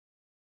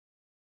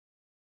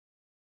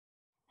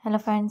Hello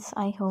friends,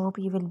 I hope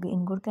you will be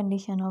in good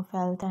condition of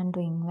health and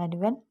doing very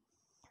well.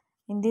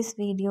 In this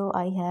video,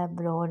 I have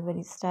brought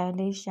very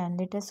stylish and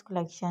latest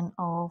collection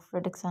of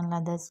protection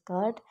leather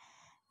skirt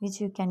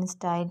which you can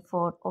style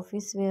for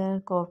office wear,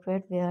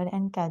 corporate wear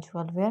and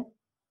casual wear.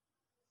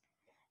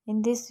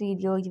 In this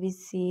video, you will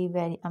see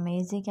very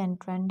amazing and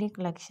trendy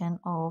collection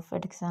of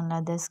protection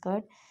leather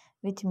skirt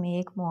which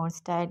make more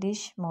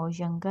stylish, more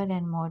younger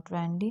and more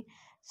trendy.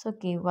 So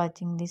keep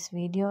watching this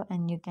video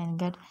and you can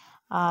get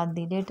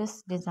the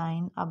latest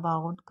design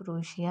about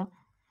crochet,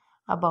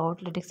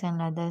 about latex and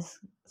leather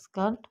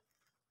skirt.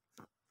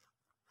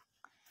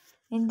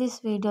 In this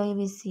video, you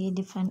will see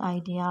different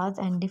ideas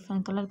and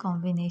different color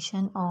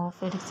combination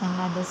of latex and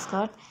leather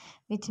skirt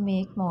which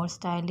make more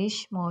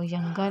stylish, more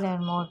younger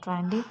and more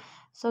trendy.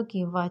 So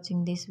keep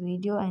watching this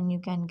video and you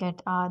can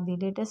get the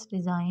latest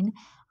design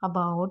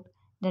about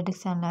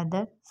latex and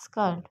leather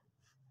skirt.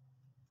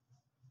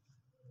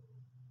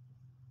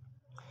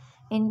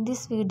 In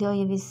this video,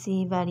 you will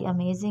see very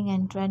amazing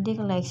and trendy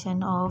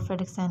collection of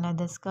latex and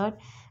leather skirt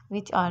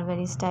which are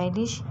very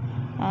stylish.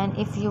 And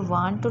if you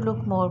want to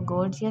look more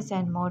gorgeous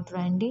and more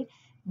trendy,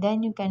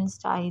 then you can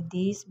style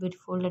these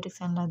beautiful latex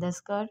and leather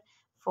skirt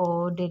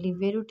for daily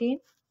wear routine.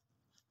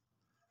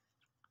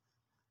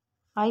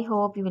 I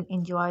hope you will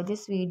enjoy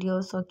this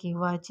video, so keep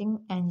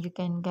watching and you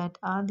can get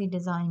all the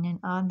design and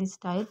all the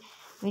style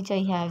which I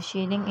have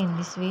sharing in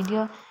this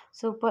video.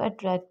 Super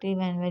attractive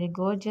and very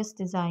gorgeous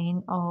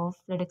design of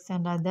latex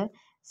and leather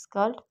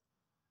skirt.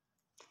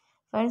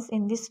 Friends,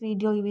 in this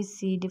video you will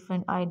see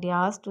different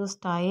ideas to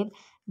style.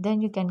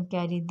 Then you can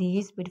carry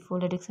these beautiful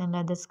latex and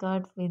leather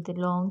skirt with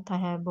long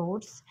thigh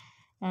boots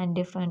and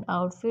different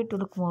outfit to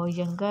look more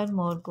younger,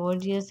 more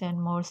gorgeous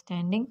and more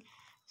standing.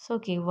 So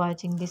keep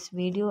watching this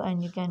video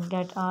and you can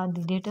get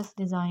the latest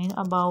design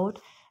about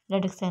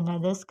latex and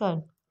leather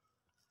skirt.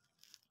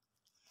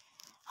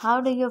 How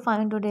do you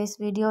find today's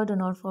video? Do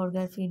not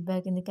forget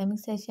feedback in the comment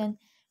section.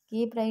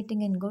 Keep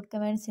writing in good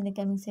comments in the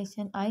comment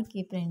section. I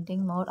keep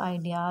printing more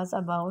ideas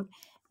about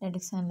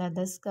latex and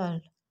leather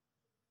skirt.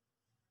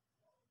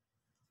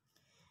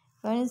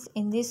 Friends,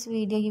 in this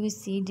video you will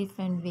see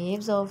different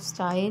waves of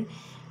style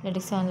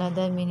latex and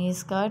leather mini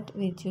skirt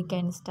which you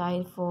can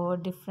style for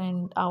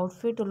different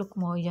outfit to look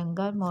more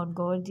younger, more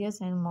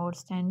gorgeous and more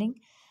standing.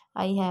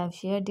 I have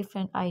shared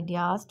different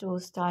ideas to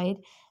style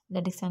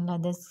latex and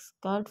leather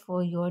skirt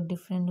for your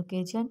different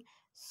occasion.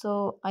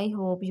 So I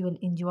hope you will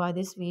enjoy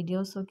this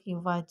video, so keep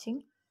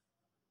watching.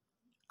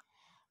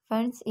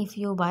 Friends, if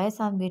you buy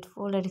some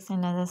beautiful latex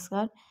and leather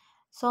skirt,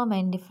 so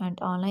many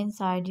different online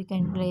sites you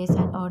can place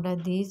and order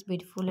these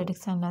beautiful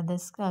latex and leather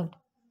skirt.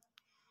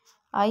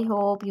 I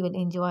hope you will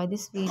enjoy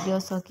this video,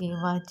 so keep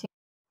watching.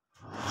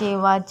 Keep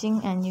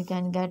watching and you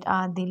can get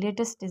the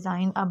latest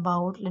design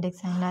about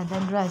latex and leather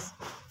dress.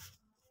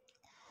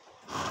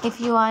 If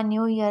you are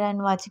new here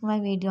and watching my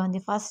video on the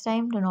first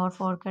time, do not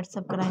forget to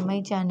subscribe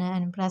my channel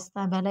and press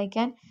the bell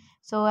icon.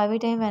 So every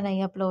time when I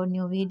upload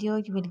new video,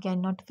 you will get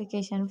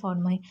notification for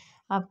my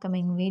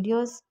upcoming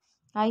videos.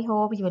 I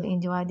hope you will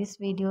enjoy this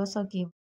video. So keep